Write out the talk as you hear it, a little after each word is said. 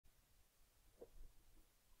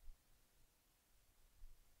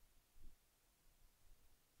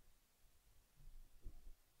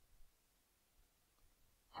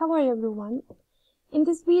Hello everyone. In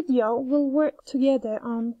this video, we'll work together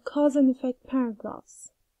on cause and effect paragraphs.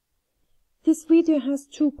 This video has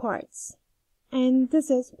two parts, and this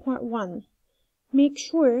is part 1. Make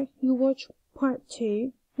sure you watch part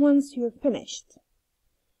 2 once you're finished.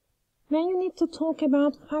 When you need to talk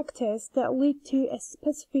about factors that lead to a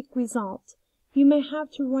specific result, you may have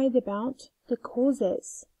to write about the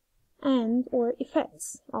causes and/or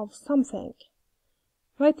effects of something.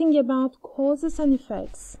 Writing about causes and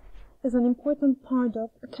effects is an important part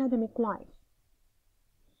of academic life.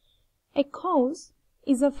 A cause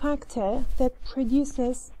is a factor that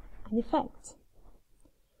produces an effect,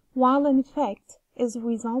 while an effect is a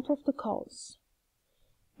result of the cause.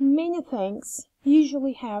 Many things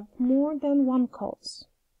usually have more than one cause.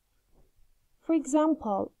 For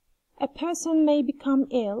example, a person may become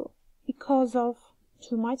ill because of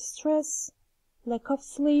too much stress, lack of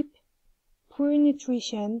sleep, poor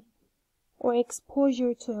nutrition, or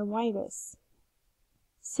exposure to a virus.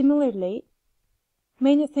 Similarly,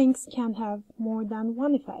 many things can have more than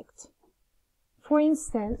one effect. For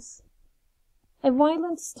instance, a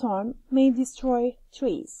violent storm may destroy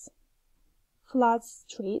trees, flood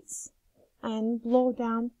streets, and blow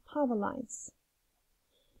down power lines.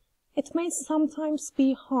 It may sometimes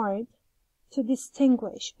be hard to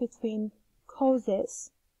distinguish between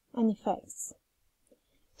causes and effects.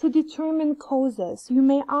 To determine causes, you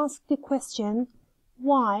may ask the question,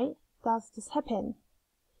 why does this happen?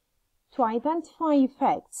 To identify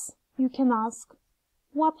effects, you can ask,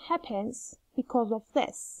 what happens because of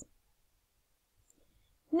this?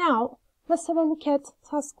 Now, let's have a look at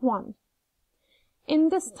task 1. In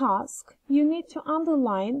this task, you need to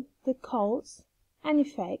underline the cause and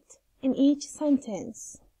effect in each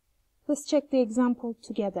sentence. Let's check the example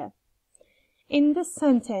together. In this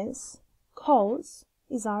sentence, cause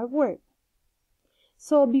is our verb.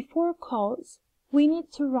 So before cause, we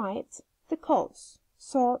need to write the cause.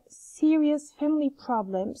 So serious family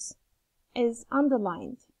problems is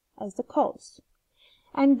underlined as the cause.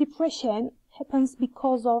 And depression happens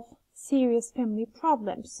because of serious family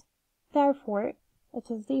problems. Therefore,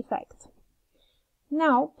 it is the effect.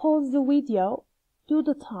 Now pause the video, do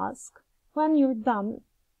the task. When you're done,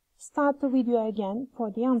 start the video again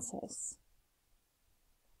for the answers.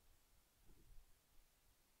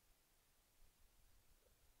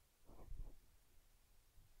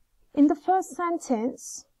 In the first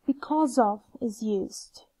sentence, because of is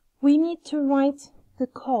used. We need to write the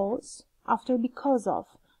cause after because of.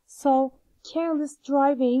 So, careless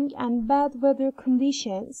driving and bad weather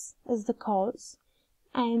conditions is the cause,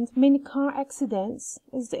 and many car accidents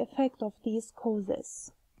is the effect of these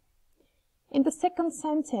causes. In the second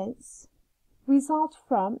sentence, result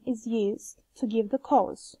from is used to give the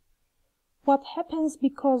cause. What happens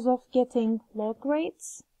because of getting low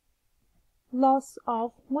grades? Loss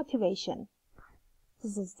of motivation.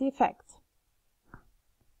 This is the effect.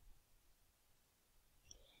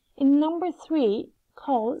 In number 3,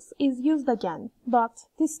 cause is used again, but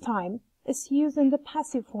this time it's used in the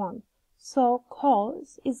passive form. So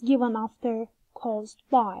cause is given after caused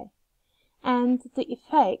by, and the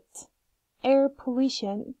effect, air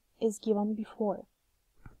pollution, is given before.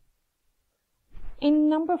 In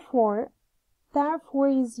number 4, therefore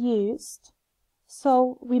is used.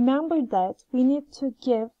 So remember that we need to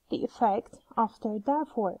give the effect after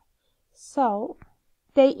therefore. So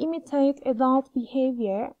they imitate adult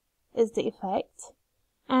behavior is the effect,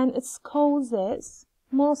 and its causes,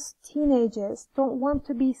 most teenagers don't want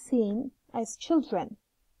to be seen as children.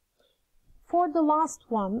 For the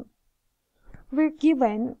last one, we're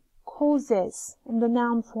given causes in the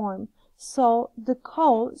noun form, so the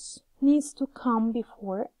cause needs to come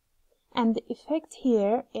before, and the effect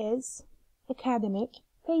here is academic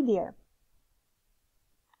failure.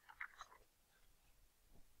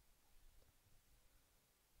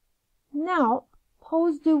 Now,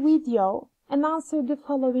 pause the video and answer the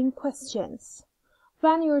following questions.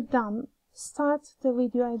 When you're done, start the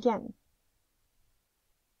video again.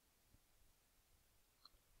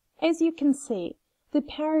 As you can see, the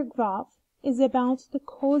paragraph is about the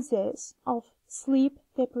causes of sleep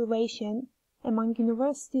deprivation among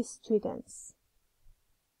university students.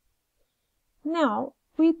 Now,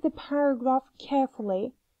 read the paragraph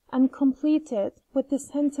carefully and complete it with the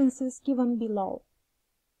sentences given below.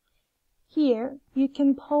 Here, you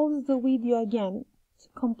can pause the video again to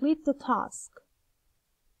complete the task.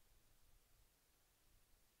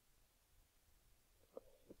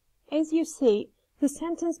 As you see, the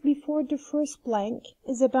sentence before the first blank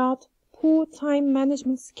is about poor time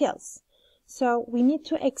management skills, so we need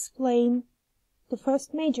to explain the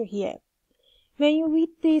first major here. When you read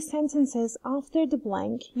these sentences after the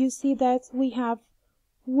blank, you see that we have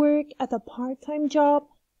work at a part-time job,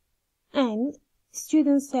 and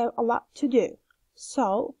students have a lot to do.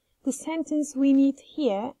 So, the sentence we need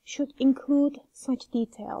here should include such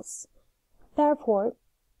details. Therefore,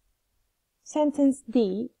 sentence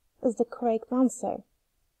D is the correct answer.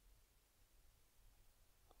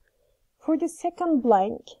 For the second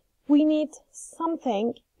blank, we need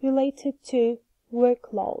something related to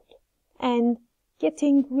workload and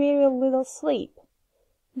getting very little sleep.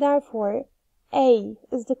 Therefore, A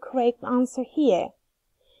is the correct answer here.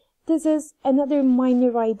 This is another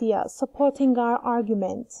minor idea supporting our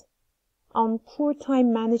argument on poor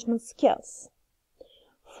time management skills.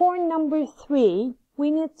 For number 3,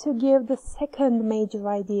 we need to give the second major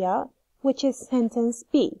idea, which is sentence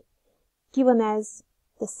B, given as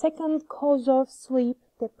the second cause of sleep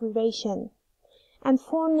deprivation. And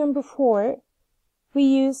for number 4, we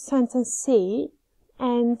use sentence C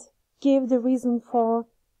and give the reason for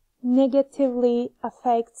negatively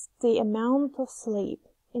affects the amount of sleep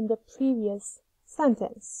in the previous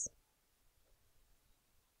sentence.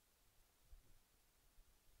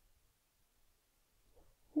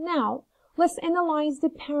 Now, let's analyze the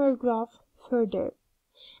paragraph further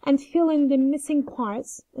and fill in the missing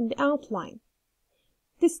parts in the outline.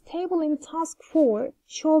 This table in task 4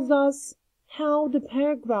 shows us how the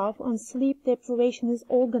paragraph on sleep deprivation is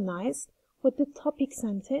organized with the topic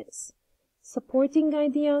sentence, supporting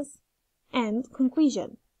ideas, and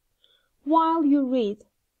conclusion. While you read,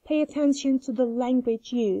 pay attention to the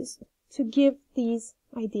language used to give these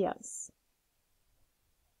ideas.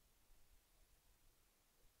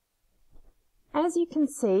 As you can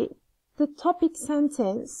see, the topic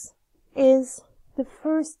sentence is the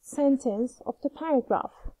first sentence of the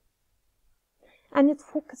paragraph, and it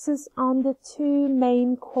focuses on the two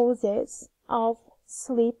main causes of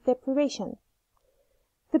sleep deprivation.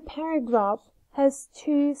 The paragraph has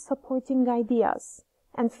two supporting ideas,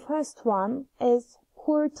 and first one is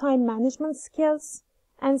poor time management skills,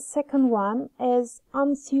 and second one is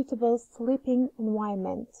unsuitable sleeping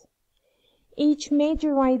environment. Each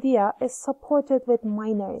major idea is supported with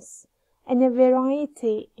minors, and a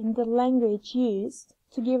variety in the language used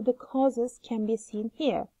to give the causes can be seen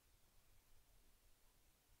here.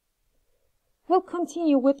 We'll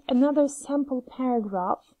continue with another sample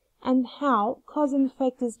paragraph and how cause and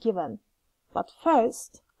effect is given. But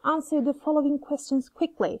first, answer the following questions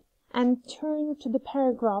quickly and turn to the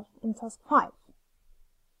paragraph in task 5.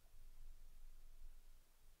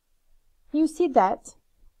 You see that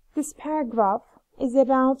this paragraph is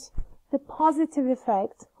about the positive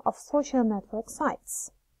effect of social network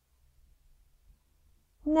sites.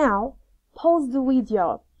 Now, pause the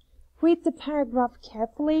video, read the paragraph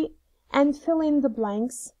carefully, and fill in the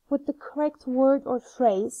blanks with the correct word or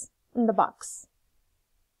phrase in the box.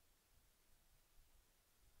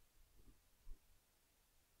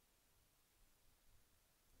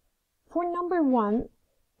 For number 1,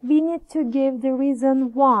 we need to give the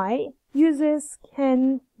reason why users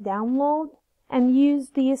can download and use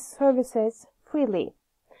these services freely.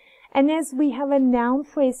 And as we have a noun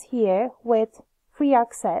phrase here with free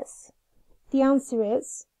access, the answer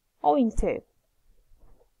is owing to.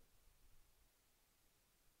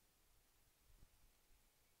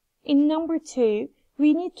 In number 2,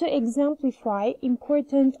 we need to exemplify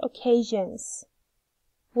important occasions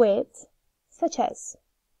with such as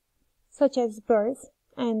birth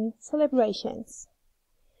and celebrations.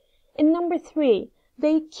 In number 3,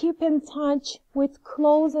 they keep in touch with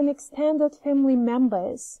close and extended family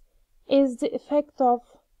members is the effect of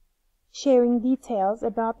sharing details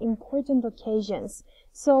about important occasions.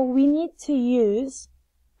 So we need to use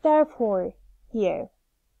therefore here.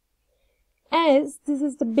 As this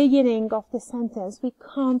is the beginning of the sentence, we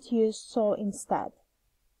can't use so instead.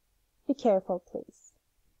 Be careful, please.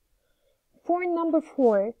 For number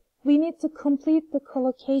 4, we need to complete the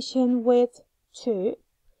collocation with to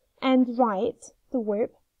and write the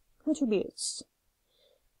verb contributes.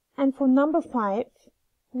 And for number 5,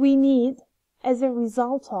 we need as a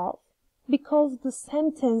result of, because the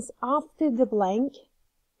sentence after the blank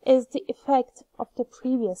is the effect of the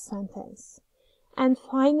previous sentence. And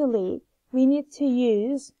finally, we need to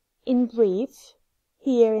use in brief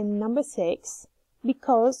here in number 6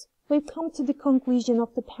 because we've come to the conclusion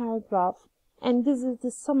of the paragraph and this is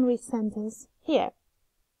the summary sentence here.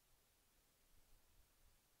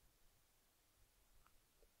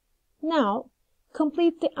 Now,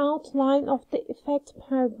 complete the outline of the effect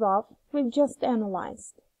paragraph we've just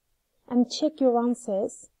analyzed and check your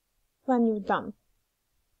answers when you're done.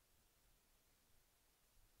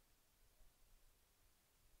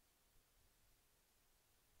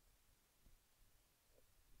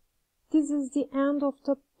 This is the end of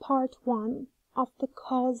the part 1 of the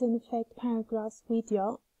cause and effect paragraphs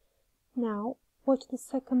video. Now watch the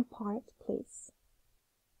second part, please.